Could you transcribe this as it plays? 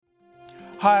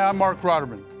Hi, I'm Mark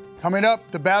Rotterman. Coming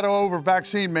up, the battle over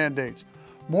vaccine mandates.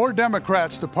 More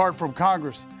Democrats depart from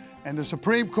Congress, and the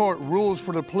Supreme Court rules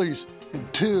for the police in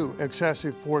 2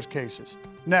 excessive force cases.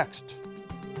 Next.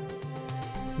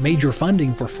 Major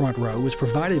funding for Front Row is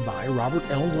provided by Robert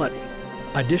L. Luddy.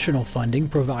 Additional funding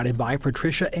provided by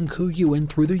Patricia and Ku Ewan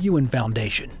through the Ewan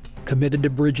Foundation, committed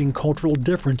to bridging cultural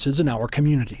differences in our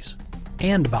communities.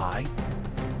 And by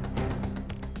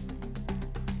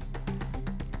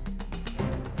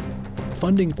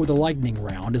funding for the lightning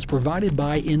round is provided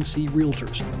by NC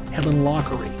Realtors, Helen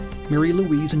Lockery, Mary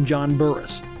Louise and John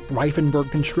Burris,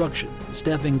 Reifenberg Construction,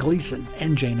 Stephen Gleason,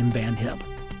 and Jane and Van Hip.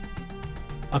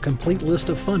 A complete list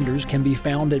of funders can be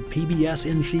found at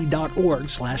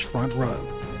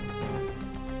pbsnc.org/frontrow.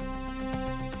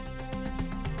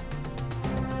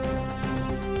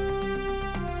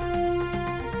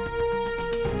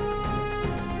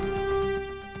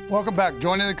 Welcome back.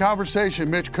 Joining the conversation,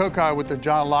 Mitch Kokai with the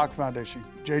John Locke Foundation,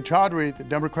 Jay Chaudhry, the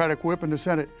Democratic whip in the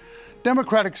Senate,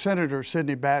 Democratic Senator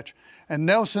Sidney Batch, and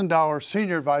Nelson Dower,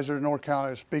 Senior Advisor to North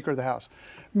Carolina Speaker of the House.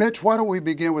 Mitch, why don't we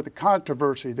begin with the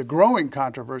controversy, the growing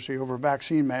controversy over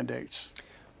vaccine mandates?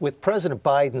 With President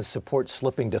Biden's support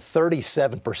slipping to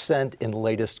 37% in the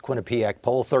latest Quinnipiac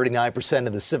poll, 39%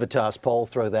 in the Civitas poll,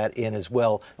 throw that in as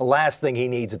well. The last thing he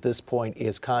needs at this point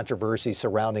is controversy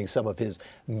surrounding some of his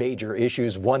major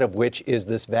issues, one of which is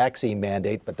this vaccine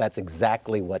mandate, but that's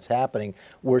exactly what's happening.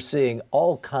 We're seeing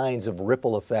all kinds of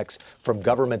ripple effects from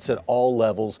governments at all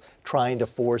levels trying to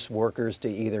force workers to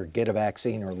either get a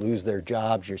vaccine or lose their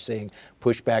jobs. You're seeing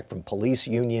pushback from police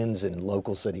unions and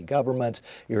local city governments.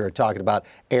 You're talking about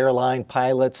airline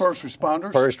pilots, first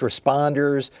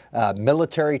responders,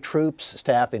 military troops,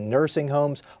 staff in nursing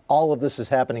homes. All of this is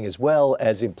happening as well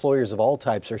as employers of all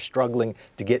types are struggling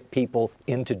to get people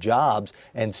into jobs.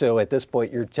 And so at this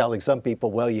point, you're telling some people,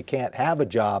 well, you can't have a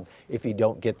job if you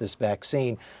don't get this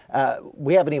vaccine.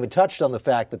 We haven't even touched on the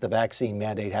fact that the vaccine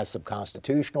mandate has some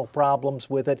constitutional problems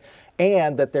with it,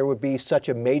 and that there would be such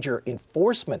a major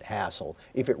enforcement hassle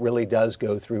if it really does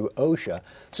go through OSHA.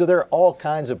 So there are all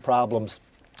kinds of problems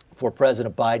for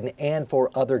President Biden and for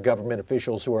other government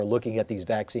officials who are looking at these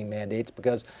vaccine mandates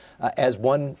because, as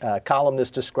one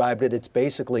columnist described it, it's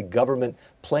basically government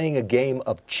playing a game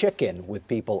of chicken with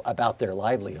people about their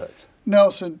livelihoods.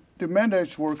 Nelson, do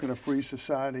mandates work in a free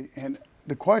society? And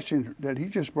the question that he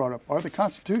just brought up, are they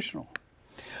constitutional?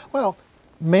 Well,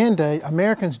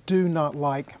 Americans do not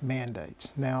like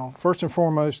mandates. Now, first and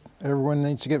foremost, everyone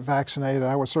needs to get vaccinated.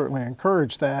 I would certainly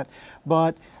encourage that.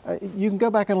 But you can go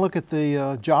back and look at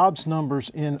the jobs numbers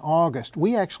in August.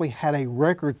 We actually had a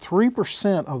record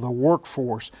 3% of the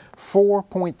workforce,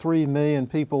 4.3 million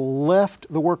people left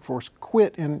the workforce,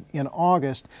 quit in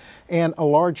August. And a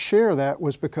large share of that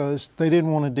was because they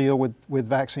didn't want to deal with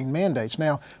vaccine mandates.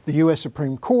 Now, the U.S.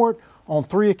 Supreme Court, on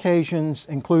 3 occasions,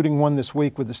 including one this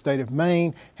week with the state of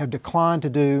Maine, have declined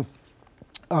to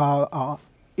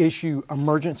issue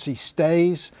emergency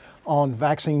stays on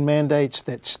vaccine mandates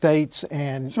that states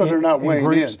and so they're not weighing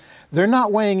groups. in. They're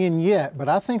not weighing in yet, but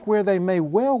I think where they may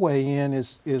well weigh in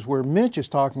is where Mitch is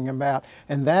talking about,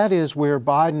 and that is where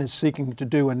Biden is seeking to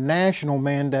do a national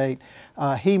mandate.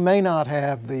 He may not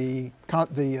have either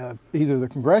the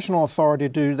congressional authority to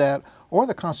do that or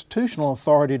the constitutional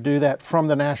authority to do that from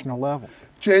the national level.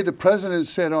 Jay, the president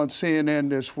said on CNN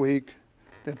this week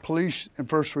that police and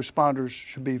first responders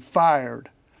should be fired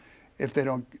if they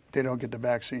don't get the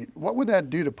vaccine. What would that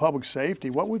do to public safety?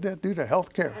 What would that do to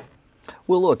health care?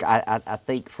 Well, look, I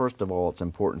think, first of all, it's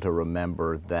important to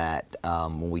remember that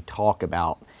when we talk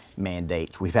about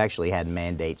mandates, we've actually had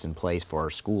mandates in place for our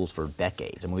schools for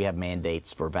decades. And we have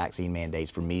mandates for vaccine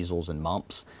mandates for measles and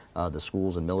mumps. The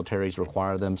schools and militaries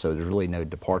require them, so there's really no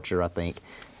departure, I think,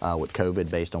 with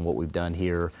COVID based on what we've done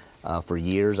here for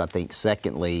years. I think,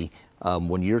 secondly,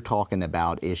 when you're talking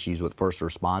about issues with first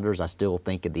responders, I still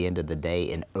think at the end of the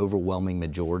day, an overwhelming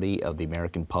majority of the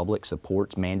American public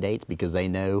supports mandates because they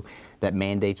know that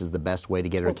mandates is the best way to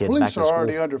get our kids back to school. Police are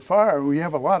already under fire. We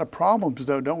have a lot of problems,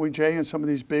 though, don't we, Jay, in some of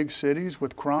these big cities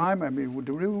with crime? I mean,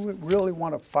 do we really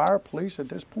want to fire police at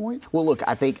this point? Well, look,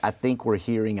 I think we're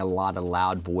hearing a lot of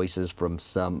loud voices from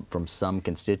some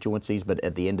constituencies, but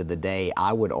at the end of the day,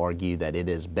 I would argue that it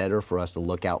is better for us to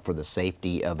look out for the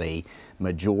safety of a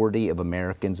majority of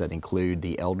Americans that include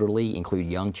the elderly, include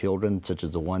young children, such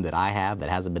as the one that I have that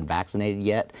hasn't been vaccinated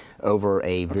yet, over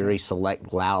a very select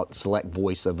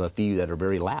voice of a few that are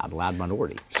very loud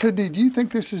minority. Sidney, do you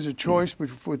think this is a choice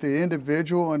with the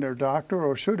individual and their doctor,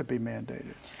 or should it be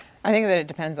mandated? I think that it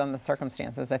depends on the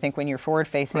circumstances. I think when you're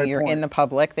forward-facing, you're in the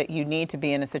public, that you need to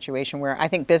be in a situation where I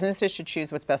think businesses should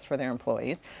choose what's best for their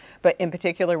employees. But in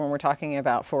particular, when we're talking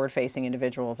about forward-facing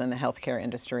individuals in the healthcare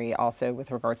industry, also with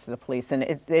regards to the police, and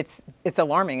it's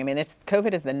alarming. I mean,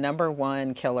 COVID is the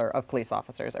 #1 killer of police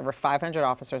officers. Over 500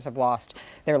 officers have lost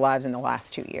their lives in the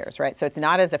last 2 years, right? So it's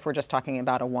not as if we're just talking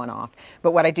about a one-off.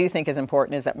 But what I do think is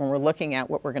important is that when we're looking at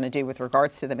what we're going to do with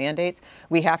regards to the mandates,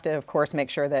 we have to, of course, make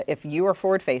sure that if you are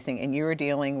forward-facing and you are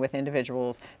dealing with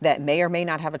individuals that may or may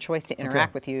not have a choice to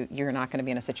interact with you, you're not going to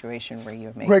be in a situation where you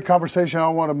have made. Great conversation. I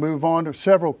want to move on to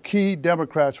several key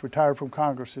Democrats retired from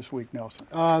Congress this week, Nelson.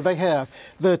 They have.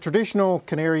 The traditional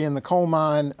canary in the coal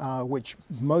mine, which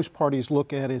most parties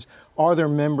look at, is are their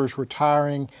members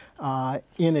retiring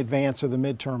in advance of the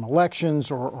midterm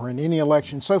elections or in any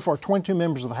election. So far, 22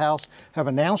 members of the House have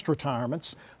announced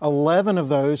retirements. 11 of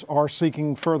those are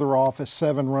seeking further office,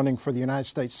 7 running for the United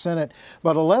States Senate.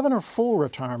 But 11 are full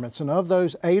retirements, and of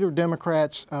those, 8 are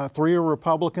Democrats, 3 are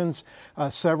Republicans,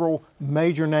 several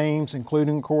major names,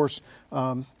 including, of course,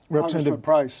 Representative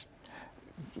Price.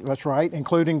 That's right,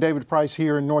 including David Price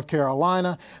here in North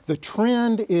Carolina. The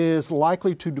trend is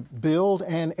likely to build,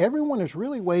 and everyone is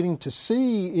really waiting to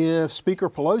see if Speaker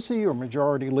Pelosi or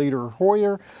Majority Leader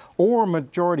Hoyer or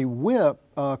Majority Whip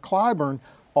Clyburn,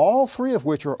 all 3 of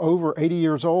which are over 80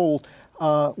 years old,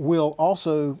 will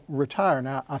also retire.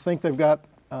 Now, I think they've got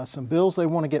some bills they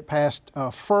want to get passed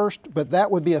first, but that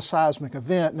would be a seismic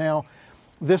event. Now,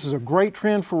 this is a great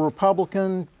trend for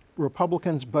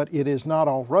Republicans, but it is not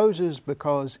all roses,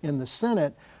 because in the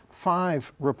Senate,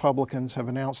 5 Republicans have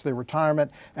announced their retirement,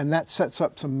 and that sets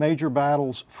up some major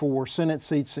battles for Senate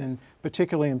seats,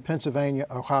 particularly in Pennsylvania,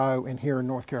 Ohio, and here in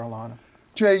North Carolina.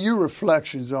 Jay, your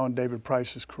reflections on David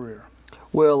Price's career.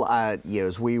 Well,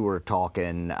 as we were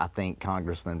talking, I think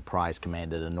Congressman Price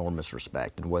commanded enormous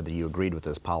respect, and whether you agreed with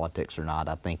his politics or not,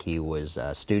 I think he was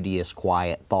studious,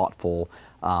 quiet, thoughtful.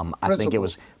 I think it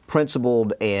was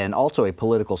principled, and also a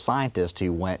political scientist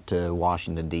who went to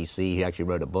Washington, D.C. He actually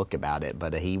wrote a book about it,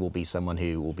 but he will be someone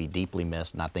who will be deeply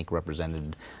missed, and I think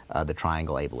represented the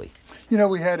triangle ably. You know,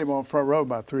 we had him on front row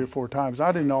about 3 or 4 times.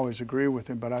 I didn't always agree with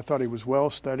him, but I thought he was well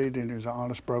studied and he was an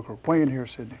honest broker. Weigh in here,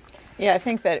 Sydney. Yeah, I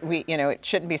think that it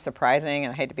shouldn't be surprising,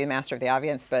 and I hate to be the master of the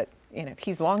obvious, but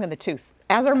he's long in the tooth,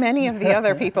 as are many of the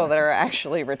other people that are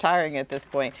actually retiring at this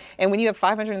point. And when you have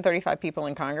 535 people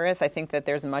in Congress, I think that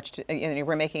there's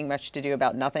we're making much to do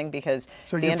about nothing, because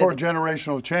so you're for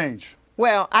generational change.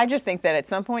 Well, I just think that at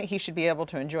some point he should be able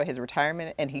to enjoy his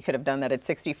retirement, and he could have done that at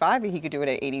 65, or he could do it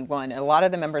at 81. A lot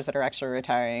of the members that are actually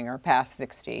retiring are past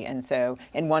 60,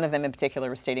 and one of them in particular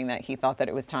was stating that he thought that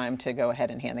it was time to go ahead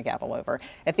and hand the gavel over.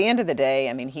 At the end of the day,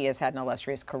 I mean, he has had an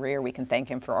illustrious career. We can thank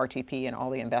him for RTP and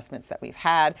all the investments that we've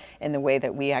had, and the way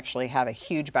that we actually have a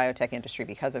huge biotech industry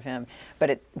because of him.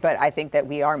 But I think that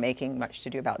we are making much to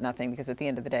do about nothing, because at the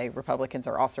end of the day, Republicans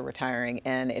are also retiring,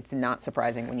 and it's not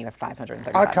surprising when you have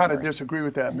 535 I kind of members. disagree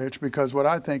with that, Mitch, because what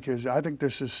I think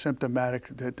this is symptomatic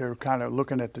that they're kind of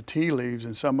looking at the tea leaves,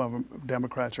 and some of them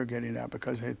Democrats are getting at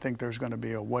because they think there's going to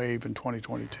be a wave in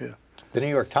 2022. The New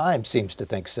York Times seems to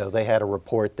think so. They had a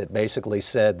report that basically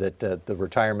said that the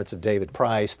retirements of David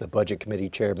Price, the Budget Committee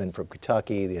chairman from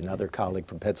Kentucky, another colleague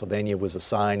from Pennsylvania, was a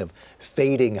sign of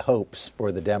fading hopes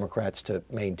for the Democrats to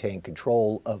maintain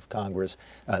control of Congress,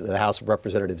 the House of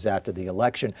Representatives, after the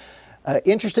election.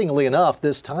 Interestingly enough,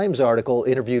 this Times article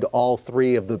interviewed all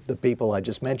 3 of the people I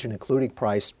just mentioned, including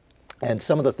Price, and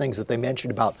some of the things that they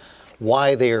mentioned about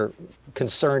why they're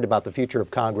concerned about the future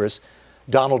of Congress.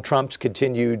 Donald Trump's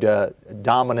continued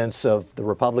dominance of the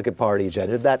Republican Party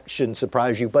agenda. That shouldn't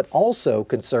surprise you, but also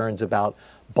concerns about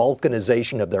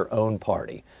balkanization of their own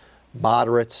party.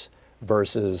 Moderates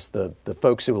versus the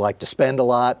folks who like to spend a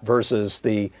lot versus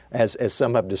as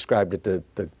some have described it,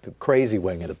 the crazy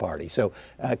wing of the party. So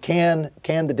can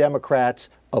the Democrats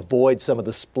avoid some of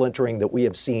the splintering that we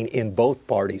have seen in both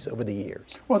parties over the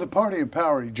years? Well, the party in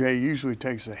power, Jay, usually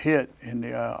takes a hit in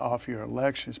the off-year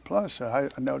elections. Plus, I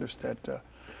noticed that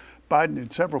Biden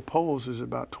in several polls is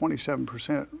about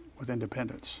 27% with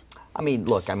independents. I mean,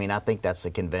 look, I think that's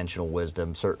the conventional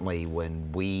wisdom. Certainly when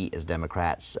we as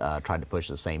Democrats tried to push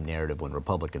the same narrative when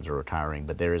Republicans are retiring,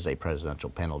 but there is a presidential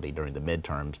penalty during the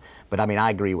midterms. But I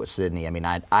agree with Sydney.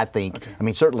 I think,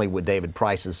 certainly with David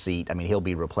Price's seat, he'll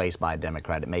be replaced by a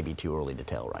Democrat. It may be too early to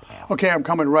tell right now. Okay, I'm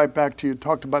coming right back to you.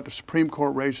 Talked about the Supreme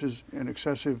Court races and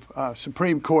excessive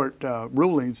Supreme Court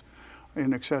rulings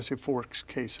in excessive force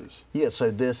cases? Yeah, so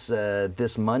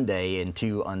this Monday, in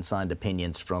two unsigned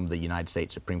opinions from the United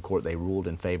States Supreme Court, they ruled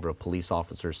in favor of police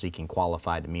officers seeking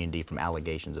qualified immunity from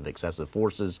allegations of excessive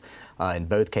forces. In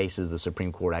both cases, the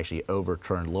Supreme Court actually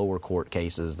overturned lower court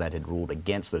cases that had ruled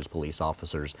against those police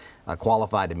officers.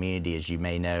 Qualified immunity, as you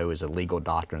may know, is a legal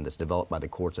doctrine that's developed by the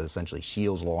courts that essentially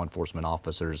shields law enforcement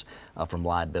officers from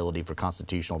liability for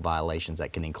constitutional violations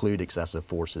that can include excessive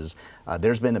forces.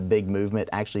 There's been a big movement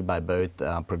actually by both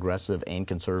progressive and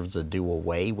conservatives to do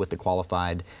away with the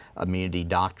qualified immunity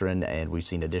doctrine, and we've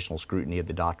seen additional scrutiny of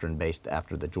the doctrine based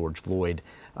after the George Floyd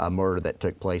murder that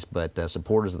took place. But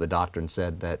supporters of the doctrine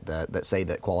said that say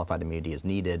that qualified immunity is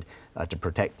needed to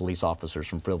protect police officers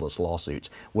from frivolous lawsuits.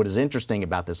 What is interesting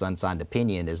about this unsigned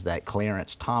opinion is that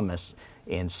Clarence Thomas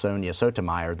and Sonia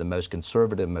Sotomayor, the most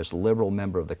conservative, most liberal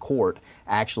member of the court,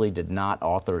 actually did not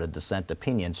author a dissent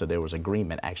opinion, so there was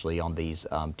agreement actually on these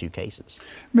two cases.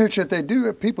 Mitch,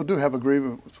 if people do have a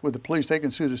grievance with the police, they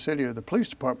can sue the city or the police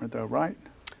department, though, right?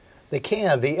 They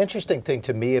can. The interesting thing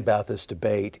to me about this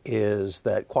debate is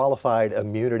that qualified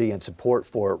immunity and support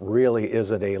for it really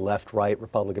isn't a left-right,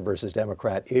 Republican versus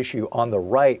Democrat issue. On the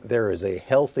right, there is a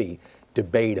healthy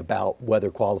debate about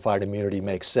whether qualified immunity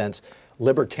makes sense.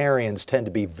 Libertarians tend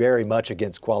to be very much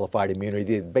against qualified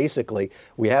immunity. Basically,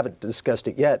 we haven't discussed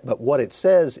it yet, but what it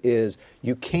says is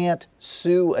you can't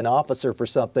sue an officer for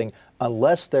something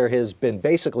unless there has been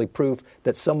basically proof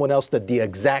that someone else did the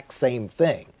exact same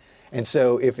thing. And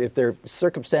so if their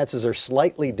circumstances are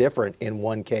slightly different in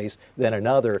one case than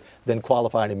another, then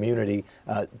qualified immunity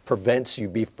prevents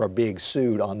you from being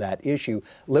sued on that issue.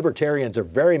 Libertarians are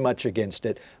very much against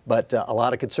it, but a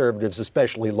lot of conservatives,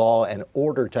 especially law and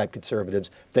order type conservatives,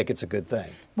 think it's a good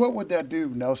thing. What would that do,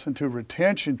 Nelson, to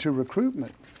retention, to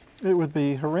recruitment? It would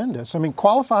be horrendous. I mean,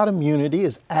 qualified immunity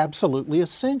is absolutely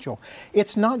essential.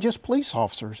 It's not just police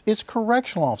officers. It's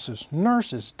correctional officers,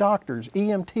 nurses, doctors,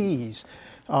 EMTs,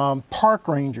 park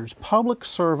rangers, public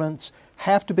servants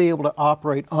have to be able to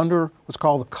operate under what's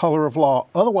called the color of law.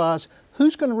 Otherwise,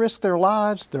 who's going to risk their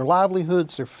lives, their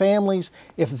livelihoods, their families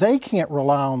if they can't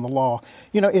rely on the law?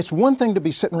 You know, it's one thing to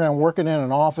be sitting around working in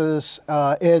an office.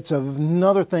 It's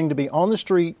another thing to be on the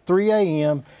street, 3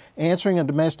 a.m., answering a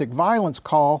domestic violence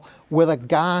call with a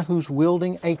guy who's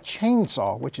wielding a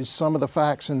chainsaw, which is some of the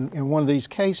facts in one of these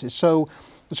cases. So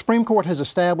the Supreme Court has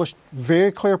established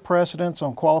very clear precedents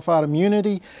on qualified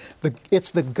immunity.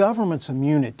 It's the government's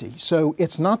immunity, so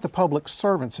it's not the public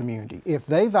servant's immunity. If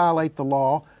they violate the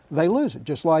law, they lose it,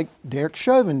 just like Derek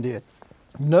Chauvin did.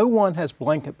 No one has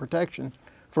blanket protection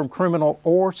from criminal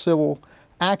or civil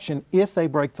action if they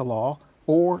break the law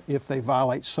or if they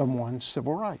violate someone's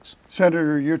civil rights.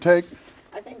 Senator, your take?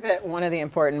 I think that one of the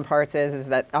important parts is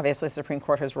that obviously the Supreme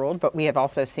Court has ruled, but we have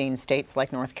also seen states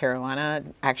like North Carolina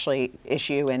actually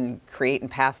issue and create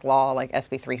and pass law like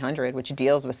SB 300, which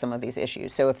deals with some of these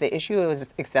issues. So if the issue is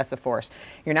excessive force,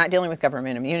 you're not dealing with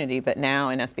government immunity, but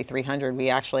now in SB 300, we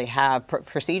actually have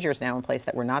procedures now in place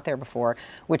that were not there before,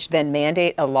 which then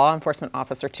mandate a law enforcement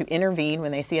officer to intervene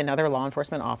when they see another law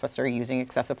enforcement officer using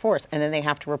excessive force. And then they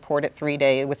have to report it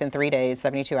within 3 days,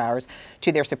 72 hours,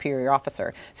 to their superior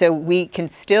officer. So we can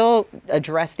still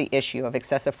address the issue of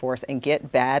excessive force and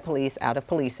get bad police out of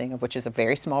policing, of which is a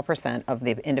very small percent of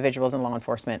the individuals in law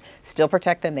enforcement, still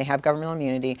protect them. They have governmental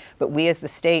immunity, but we as the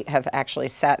state have actually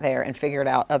sat there and figured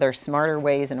out other smarter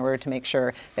ways in order to make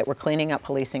sure that we're cleaning up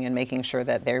policing and making sure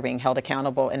that they're being held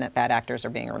accountable and that bad actors are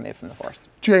being removed from the force.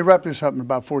 Jay, wrap this up in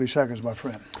about 40 seconds, my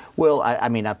friend. Well, I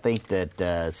mean, I think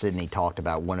that Sydney talked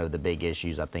about one of the big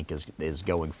issues, I think, is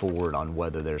going forward on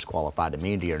whether there's qualified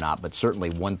immunity or not. But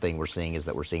certainly one thing we're seeing is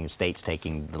that we're seeing states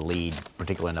taking the lead,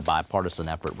 particularly in a bipartisan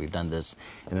effort. We've done this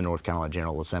in the North Carolina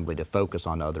General Assembly to focus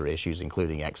on other issues,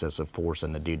 including excessive force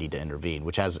and the duty to intervene,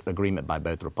 which has agreement by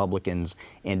both Republicans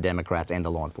and Democrats and the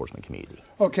law enforcement community.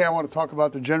 Okay, I want to talk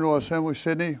about the General Assembly.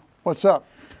 Sydney, what's up?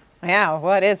 Yeah,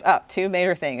 what is up? Two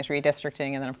major things,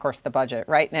 redistricting and then, of course, the budget.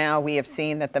 Right now, we have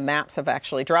seen that the maps have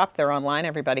actually dropped. They're online.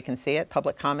 Everybody can see it.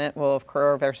 Public comment will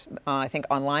occur, I think,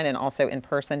 online and also in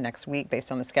person next week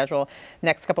based on the schedule.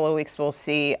 Next couple of weeks, we'll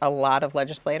see a lot of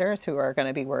legislators who are going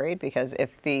to be worried because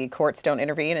if the courts don't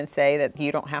intervene and say that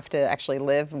you don't have to actually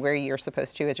live where you're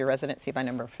supposed to as your residency by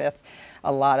November 5th,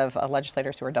 a lot of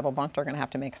legislators who are double bunked are going to have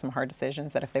to make some hard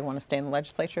decisions that if they want to stay in the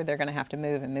legislature, they're going to have to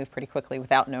move and move pretty quickly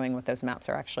without knowing what those maps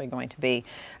are actually going to be.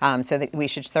 So that we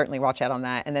should certainly watch out on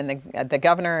that. And then the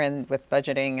governor and with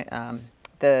budgeting,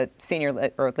 the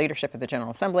senior or leadership of the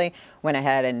General Assembly went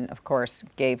ahead and, of course,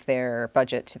 gave their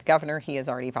budget to the governor. He has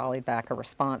already volleyed back a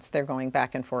response. They're going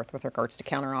back and forth with regards to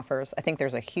counteroffers. I think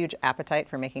there's a huge appetite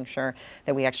for making sure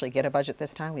that we actually get a budget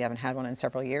this time. We haven't had one in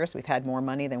several years. We've had more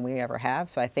money than we ever have.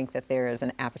 So I think that there is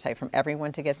an appetite from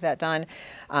everyone to get that done.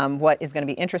 What is going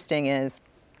to be interesting is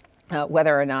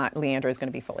whether or not Leandro is going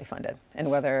to be fully funded,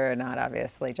 and whether or not,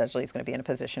 obviously, Judge Lee is going to be in a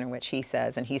position in which he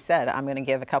says, and he said, I'm going to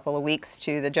give a couple of weeks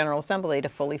to the General Assembly to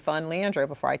fully fund Leandro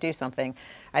before I do something.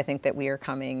 I think that we are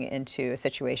coming into a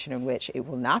situation in which it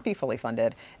will not be fully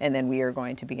funded, and then we are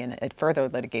going to be in a further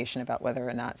litigation about whether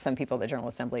or not some people at the General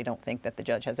Assembly don't think that the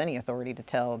judge has any authority to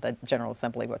tell the General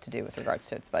Assembly what to do with regards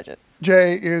to its budget.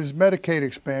 Jay, is Medicaid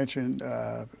expansion,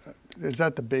 is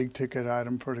that the big ticket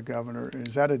item for the governor?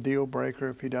 Is that a deal breaker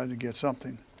if he doesn't get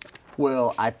something?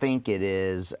 Well, I think it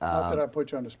is. Not that I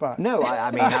put you on the spot. No,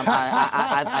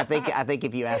 I think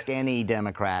if you ask any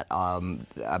Democrat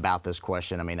about this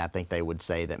question, I mean, I think they would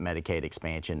say that Medicaid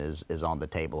expansion is on the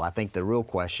table. I think the real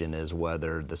question is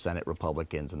whether the Senate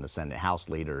Republicans and the Senate House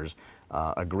leaders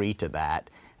agree to that.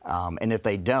 And if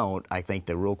they don't, I think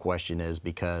the real question is,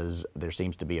 because there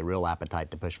seems to be a real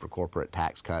appetite to push for corporate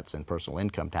tax cuts and personal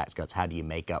income tax cuts, how do you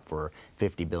make up for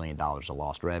 $50 billion of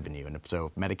lost revenue? And if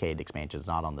Medicaid expansion is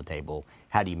not on the table,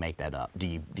 how do you make that up? Do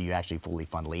you actually fully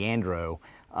fund Leandro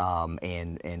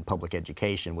and public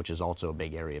education, which is also a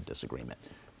big area of disagreement?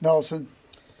 Nelson?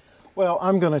 Well,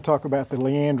 I'm going to talk about the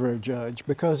Leandro judge,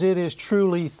 because it is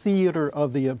truly theater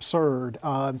of the absurd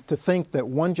to think that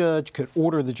one judge could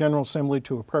order the General Assembly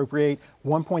to appropriate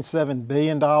 $1.7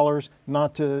 billion,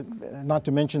 not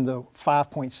to mention the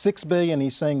 $5.6 billion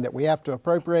he's saying that we have to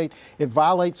appropriate. It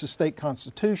violates the state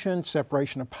constitution,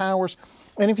 separation of powers.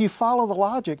 And if you follow the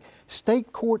logic,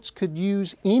 state courts could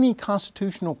use any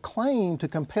constitutional claim to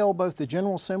compel both the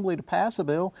General Assembly to pass a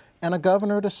bill and a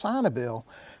governor to sign a bill.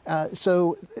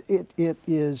 So it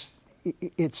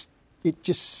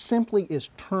just simply is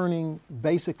turning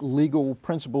basic legal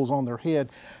principles on their head.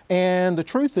 And the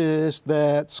truth is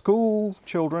that school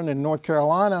children in North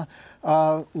Carolina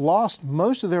lost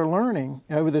most of their learning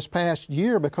over this past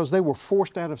year because they were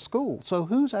forced out of school. So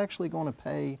who's actually going to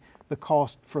pay the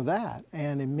cost for that?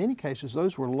 And in many cases,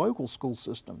 those were local school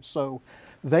systems. So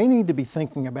they need to be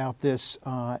thinking about this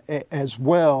as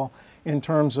well, in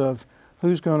terms of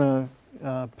who's going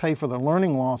to pay for the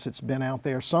learning loss that's been out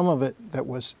there, some of it that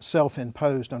was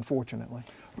self-imposed, unfortunately.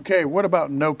 Okay, what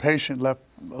about no patient left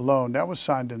alone? That was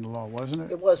signed into law, wasn't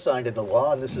it? It was signed into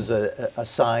law, and this is a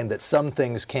sign that some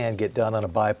things can get done on a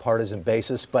bipartisan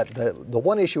basis. But the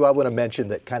one issue I want to mention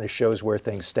that kind of shows where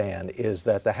things stand is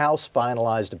that the House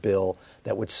finalized a bill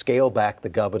that would scale back the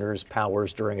governor's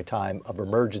powers during a time of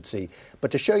emergency.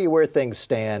 But to show you where things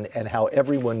stand and how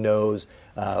everyone knows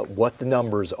what the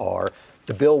numbers are,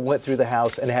 the bill went through the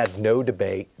House and had no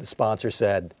debate. The sponsor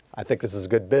said, I think this is a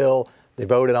good bill. They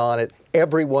voted on it.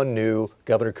 Everyone knew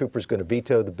Governor Cooper's going to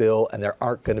veto the bill, and there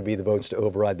aren't going to be the votes to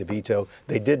override the veto.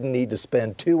 They didn't need to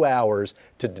spend 2 hours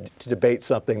to debate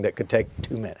something that could take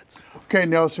 2 minutes. Okay,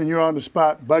 Nelson, you're on the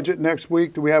spot. Budget next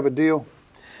week. Do we have a deal?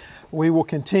 We will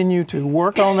continue to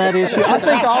work on that issue. I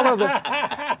think all of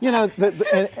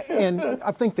and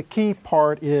I think the key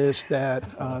part is that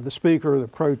the Speaker, the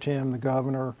Pro Tem, the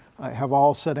Governor have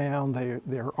all sat down.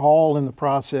 They're all in the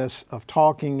process of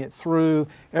talking it through.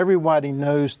 Everybody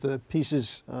knows the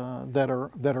pieces that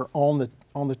are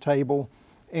on the table,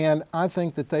 and I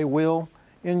think that they will,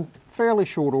 in fairly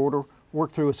short order,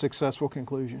 work through a successful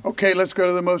conclusion. Okay, let's go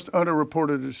to the most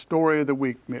underreported story of the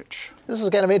week, Mitch. This is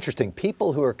kind of interesting.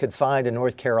 People who are confined in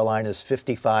North Carolina's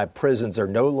 55 prisons are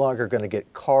no longer going to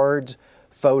get cards,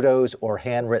 photos, or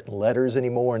handwritten letters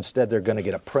anymore. Instead, they're going to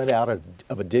get a printout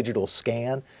of a digital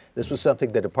scan. This was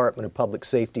something the Department of Public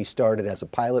Safety started as a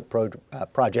pilot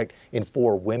project in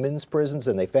 4 women's prisons,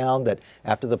 and they found that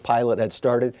after the pilot had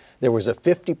started, there was a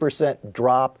 50%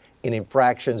 drop in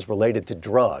infractions related to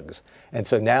drugs. And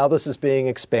so now this is being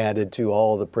expanded to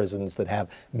all of the prisons that have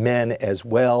men as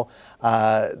well.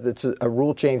 That's a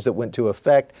rule change that went into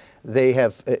effect. They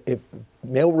have,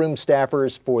 mailroom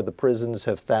staffers for the prisons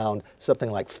have found something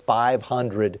like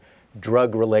 500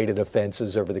 drug-related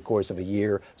offenses over the course of a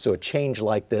year. So a change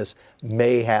like this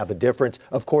may have a difference.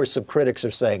 Of course, some critics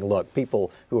are saying, look, people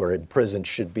who are in prison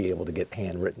should be able to get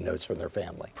handwritten notes from their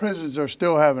family. Prisons are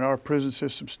still having, our prison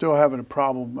system still having a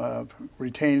problem of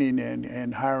retaining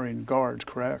and hiring guards,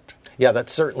 correct? Yeah,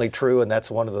 that's certainly true. And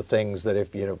that's one of the things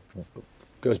that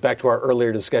goes back to our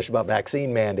earlier discussion about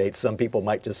vaccine mandates. Some people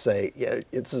might just say, yeah,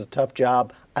 it's a tough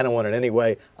job. I don't want it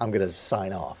anyway. I'm going to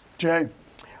sign off. Jay?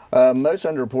 Most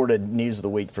underreported news of the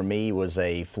week for me was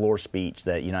a floor speech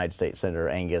that United States Senator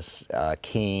Angus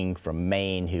King from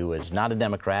Maine, who is not a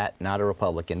Democrat, not a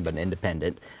Republican, but an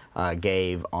independent,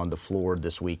 gave on the floor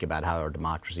this week about how our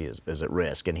democracy is at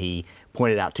risk. And he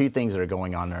pointed out two things that are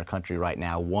going on in our country right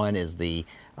now. One is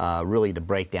really the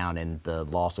breakdown in the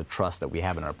loss of trust that we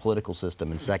have in our political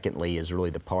system, and secondly is really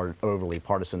the overly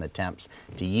partisan attempts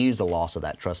to use the loss of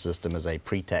that trust system as a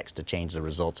pretext to change the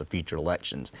results of future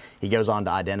elections. He goes on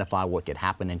to identify what could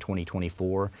happen in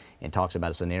 2024 and talks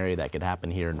about a scenario that could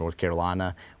happen here in North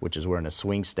Carolina, which is where in a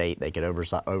swing state they could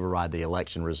override the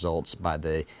election results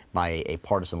by a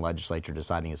partisan legislature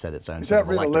deciding to set its own. Is that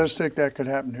realistic that could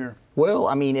happen here? Well,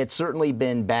 I mean, it's certainly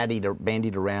been bandied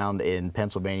around in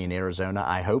Pennsylvania and Arizona.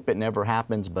 I hope it never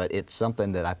happens, but it's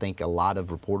something that I think a lot of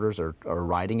reporters are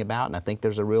writing about, and I think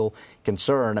there's a real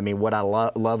concern. I mean, what I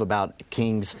love about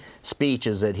King's speech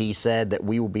is that he said that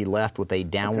we will be left with a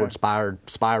downward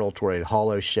spiral toward a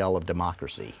hollow shell of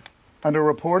democracy.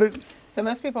 Underreported? So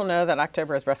most people know that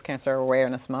October is Breast Cancer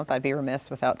Awareness Month. I'd be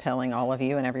remiss without telling all of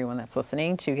you and everyone that's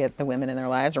listening to get the women in their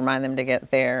lives, remind them to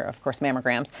get their, of course,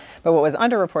 mammograms. But what was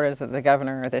underreported is that the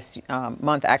governor this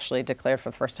month actually declared for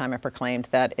the first time and proclaimed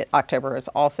that October is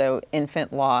also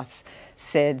Infant Loss,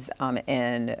 SIDS,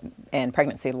 and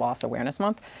Pregnancy Loss Awareness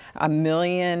Month. 1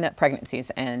 million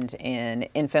pregnancies end in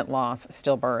infant loss,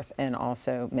 stillbirth, and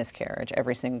also miscarriage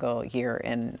every single year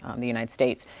in the United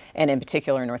States, and in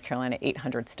particular in North Carolina,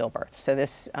 800 stillbirths. So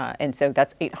so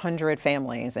that's 800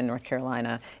 families in North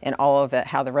Carolina, and all of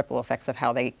how the ripple effects of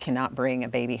how they cannot bring a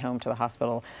baby home to the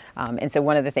hospital. And so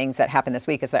one of the things that happened this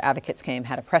week is that advocates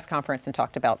had a press conference and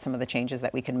talked about some of the changes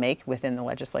that we can make within the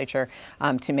legislature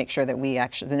to make sure that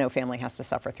no family has to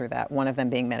suffer through that. One of them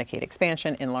being Medicaid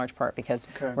expansion, in large part because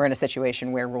we're in a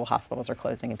situation where rural hospitals are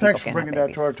closing and people can't have babies. Thanks for bringing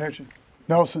that to our attention.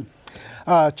 Nelson.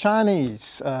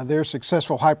 Chinese, their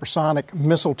successful hypersonic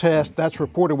missile test, that's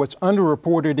reported. What's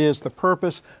underreported is the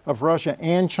purpose of Russia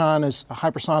and China's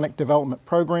hypersonic development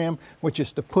program, which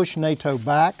is to push NATO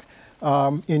back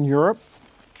in Europe,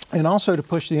 and also to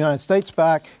push the United States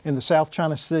back in the South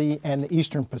China Sea and the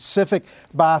Eastern Pacific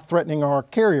by threatening our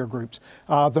carrier groups.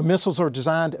 The missiles are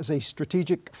designed as a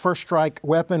strategic first strike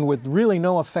weapon with really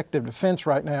no effective defense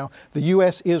right now. The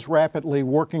U.S. is rapidly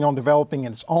working on developing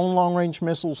its own long-range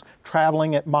missiles,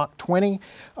 traveling at Mach 20,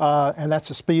 and that's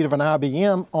the speed of an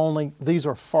IBM, only these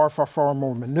are far, far, far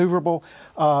more maneuverable.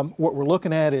 What we're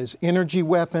looking at is energy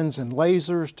weapons and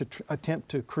lasers to attempt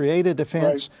to create a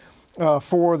defense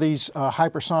for these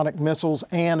hypersonic missiles,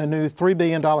 and a new $3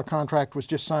 billion contract was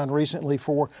just signed recently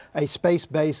for a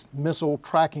space-based missile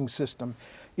tracking system.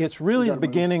 It's really the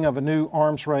beginning of a new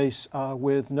arms race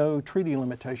with no treaty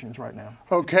limitations right now.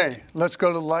 Okay, let's go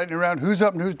to the lightning round. Who's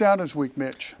up and who's down this week,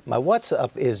 Mitch? My what's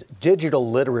up is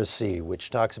digital literacy, which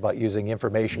talks about using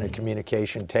information and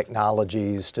communication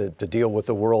technologies to deal with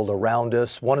the world around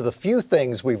us. One of the few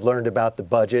things we've learned about the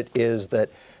budget is that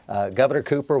Governor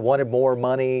Cooper wanted more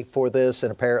money for this,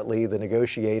 and apparently the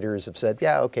negotiators have said,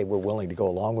 yeah, okay, we're willing to go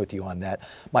along with you on that.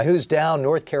 My who's down,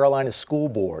 North Carolina school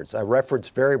boards. I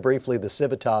referenced very briefly the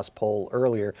Civitas poll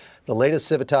earlier. The latest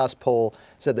Civitas poll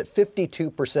said that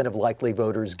 52% of likely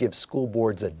voters give school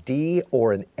boards a D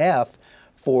or an F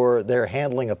for their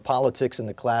handling of politics in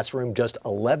the classroom. Just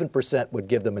 11% would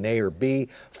give them an A or B.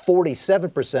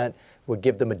 47% would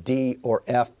give them a D or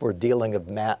F for dealing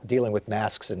with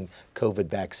masks and COVID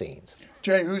vaccines.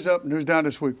 Jay, who's up and who's down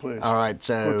this week, please? All right,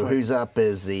 so who's up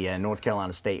is the North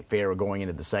Carolina State Fair. We're going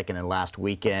into the second and last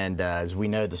weekend. As we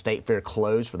know, the State Fair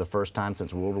closed for the first time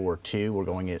since World War II. We're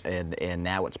going and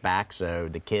now it's back, so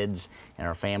the kids and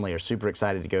our family are super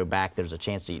excited to go back. There's a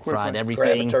chance to eat fried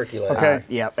everything. Grab a turkey leg. Okay.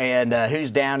 Yep, and who's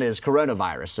down is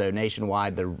coronavirus. So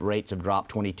nationwide, the rates have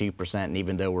dropped 22%, and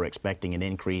even though we're expecting an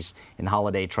increase in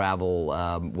holiday travel,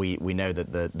 we know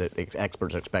that the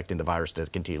experts are expecting the virus to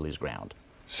continue to lose ground.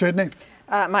 Sydney?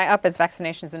 My up is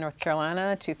vaccinations in North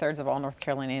Carolina. 2/3 of all North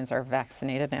Carolinians are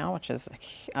vaccinated now, which is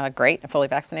great, fully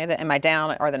vaccinated. And my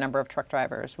down are the number of truck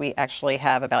drivers. We actually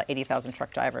have about 80,000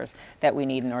 truck drivers that we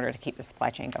need in order to keep the supply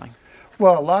chain going.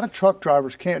 Well, a lot of truck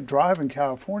drivers can't drive in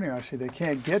California. I see they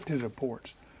can't get to the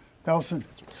ports. Nelson?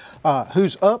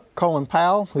 Who's up? Colin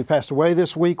Powell, who passed away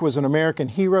this week, was an American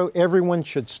hero. Everyone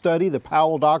should study the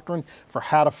Powell Doctrine for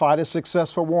how to fight a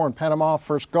successful war in Panama,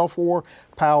 First Gulf War.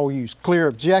 Powell used clear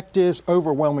objectives,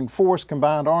 overwhelming force,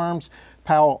 combined arms.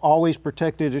 Powell always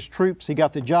protected his troops. He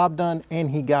got the job done,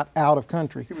 and he got out of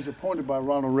country. He was appointed by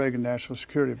Ronald Reagan, National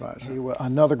Security Advisor.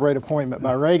 Another great appointment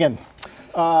by Reagan.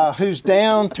 Who's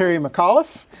down? Terry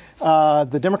McAuliffe.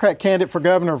 The Democrat candidate for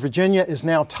governor of Virginia is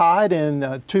now tied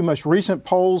in two most recent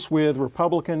polls with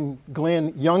Republican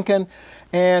Glenn Youngkin.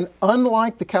 And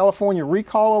unlike the California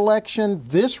recall election,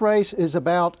 this race is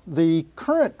about the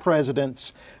current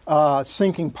president's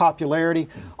sinking popularity.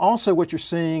 Also, what you're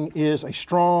seeing is a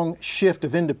strong shift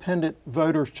of independent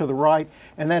voters to the right,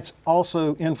 and that's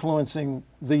also influencing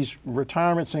these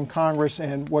retirements in Congress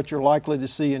and what you're likely to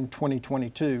see in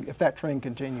 2022 if that trend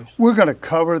continues. We're going to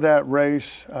cover that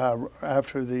race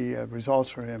after the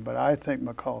results are in, but I think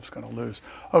McAuliffe's going to lose.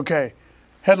 Okay,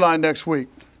 headline next week.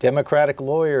 Democratic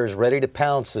lawyers ready to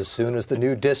pounce as soon as the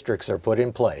new districts are put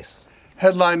in place.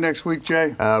 Headline next week,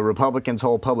 Jay. Republicans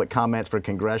hold public comments for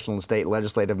congressional and state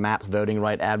legislative maps, voting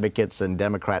right advocates, and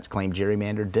Democrats claim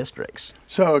gerrymandered districts.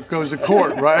 So it goes to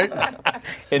court, right?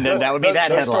 And then that would be that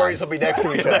those headline. stories will be next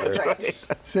to each other. That's right.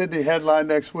 Sydney, headline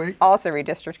next week. Also,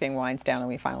 redistricting winds down and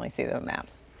we finally see the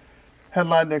maps.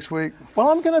 Headline next week. Well,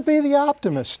 I'm going to be the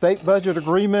optimist. State budget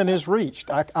agreement is reached.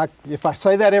 If I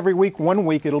say that every week, one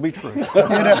week it'll be true.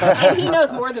 And he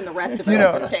knows more than the rest of us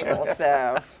at this table,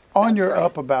 so. On your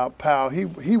up about Powell,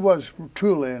 he was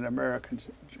truly an American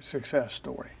success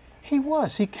story. He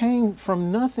was. He came from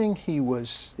nothing. He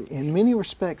was, in many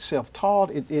respects,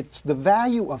 self-taught. It's the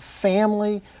value of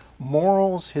family,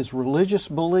 morals, his religious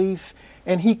belief,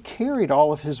 and he carried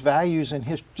all of his values and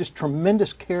his just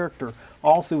tremendous character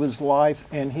all through his life,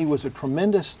 and he was a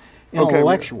tremendous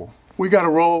intellectual. We got to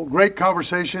roll. Great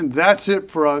conversation. That's it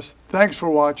for us. Thanks for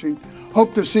watching.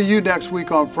 Hope to see you next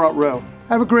week on Front Row.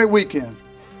 Have a great weekend.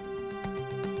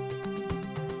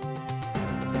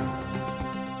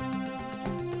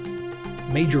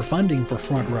 Major funding for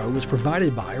Front Row is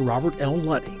provided by Robert L.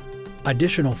 Luddy.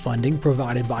 Additional funding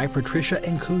provided by Patricia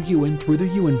and Ku Ewan through the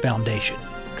Ewan Foundation,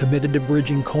 committed to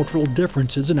bridging cultural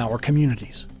differences in our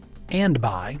communities. And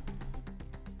by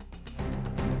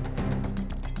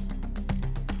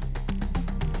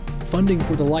funding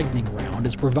for the lightning round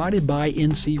is provided by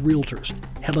NC Realtors,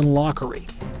 Helen Lockery,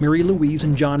 Mary Louise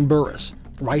and John Burris,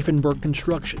 Reifenberg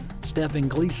Construction, Stephen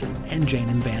Gleason, and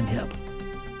Jane Van Hip.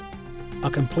 A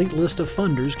complete list of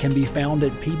funders can be found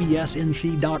at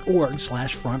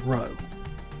pbsnc.org/frontrow.